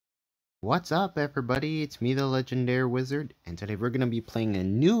What's up, everybody? It's me, the Legendary Wizard, and today we're going to be playing a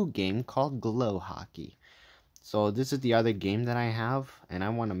new game called Glow Hockey. So this is the other game that I have, and I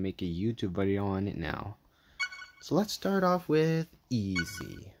want to make a YouTube video on it now. So let's start off with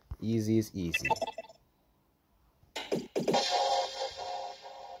easy. Easy is easy.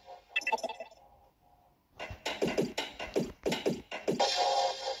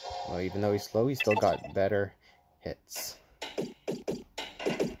 Well, even though he's slow, he still got better hits.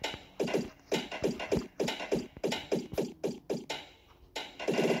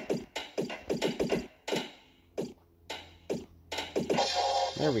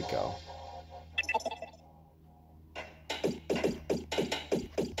 There we go.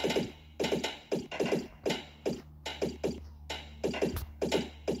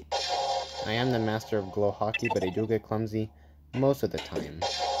 I am the master of Glow Hockey, but I do get clumsy most of the time.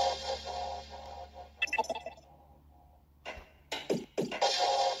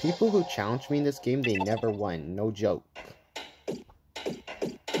 People who challenge me in this game, they never won. No joke.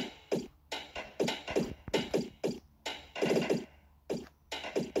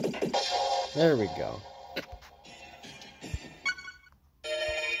 There we go.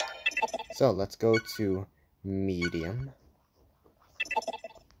 So let's go to medium.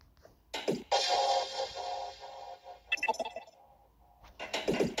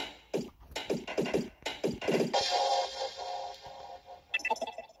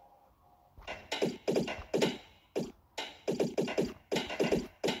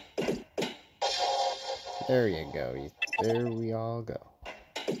 There you go. There we all go.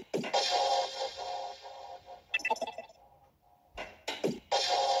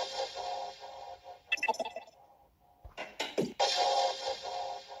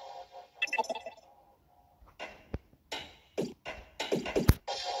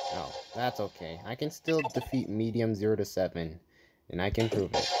 Oh, that's okay. I can still defeat medium 0 to 7, and I can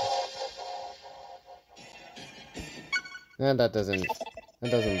prove it. And that doesn't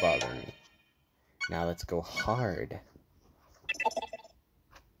bother me. Now let's go hard.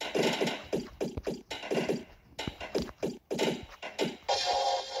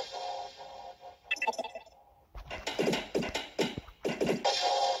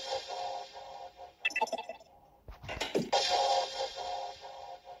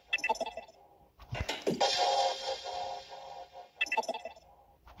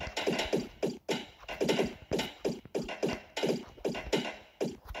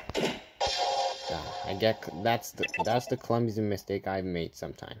 That's the clumsy mistake I've made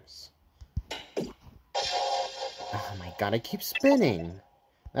sometimes. Oh my god, I keep spinning.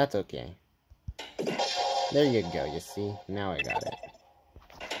 That's okay. There you go, you see? Now I got it.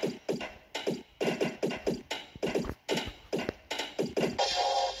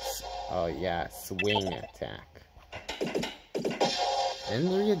 Oh yeah, swing attack.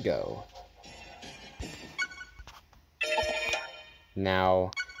 And there you go.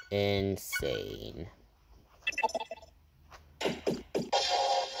 Now, insane.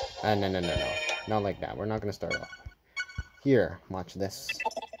 No. Not like that. We're not gonna start off. Here, watch this.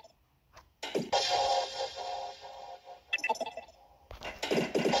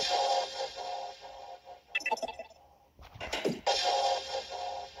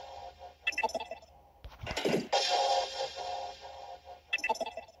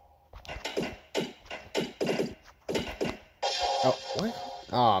 Oh, what?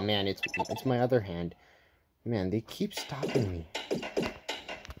 Oh man, it's my other hand. Man, they keep stopping me.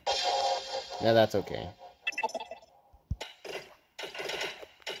 Yeah, that's okay.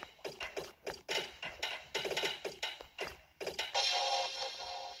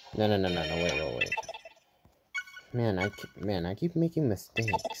 No, wait. Man, I keep making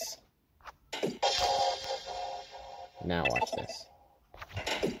mistakes. Now watch this.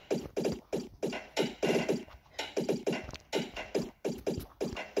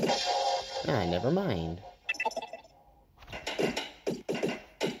 Ah, never mind.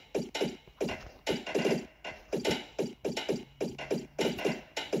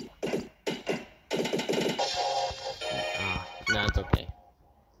 No, it's okay.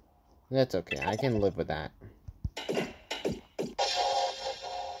 That's okay. I can live with that.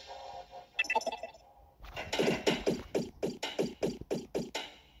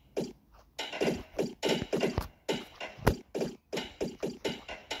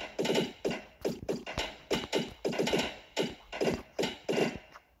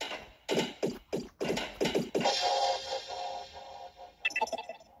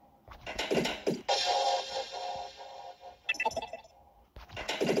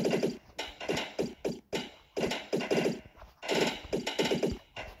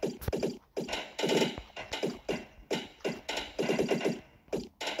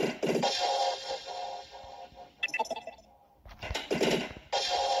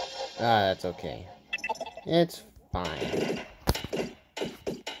 Ah, that's okay. It's fine.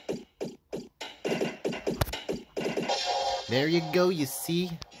 There you go, you see?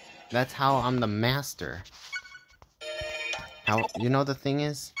 That's how I'm the master. How, you know the thing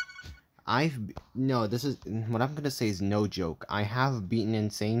is? No, this is, what I'm gonna say is no joke. I have beaten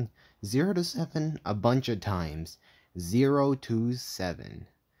Insane 0 to 7 a bunch of times. 0 to 7.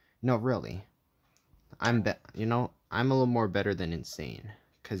 No, really. I'm a little more better than Insane.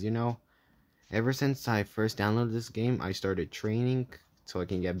 Cause ever since I first downloaded this game, I started training so I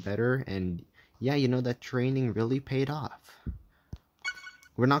can get better, and yeah, that training really paid off.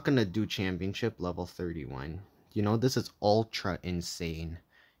 We're not gonna do championship level 31. This is ultra insane.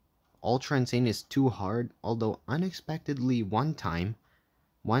 Ultra insane is too hard, although unexpectedly one time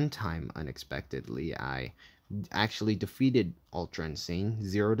unexpectedly I actually defeated Ultra Insane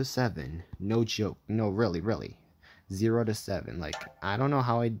 0 to 7. No joke. No, really. 0 to 7. Like, I don't know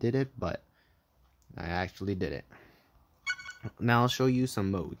how I did it, but I actually did it. Now I'll show you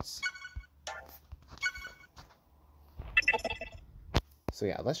some modes. So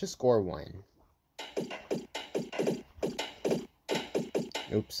yeah, let's just score 1.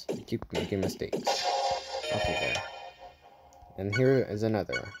 Oops, I keep making mistakes. Okay, there. And here is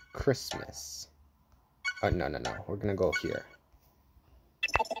another. Christmas. Oh, no. We're gonna go here.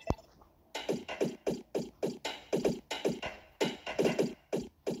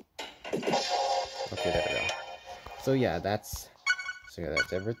 Okay, there we go. So yeah, that's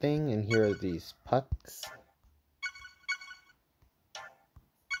everything. And here are these pucks.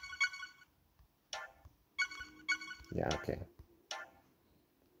 Yeah, okay.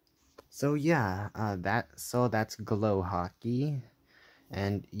 So yeah, that's Glow Hockey.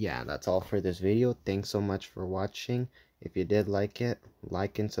 And yeah, that's all for this video. Thanks so much for watching. If you did like it,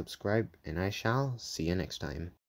 like and subscribe, and I shall see you next time.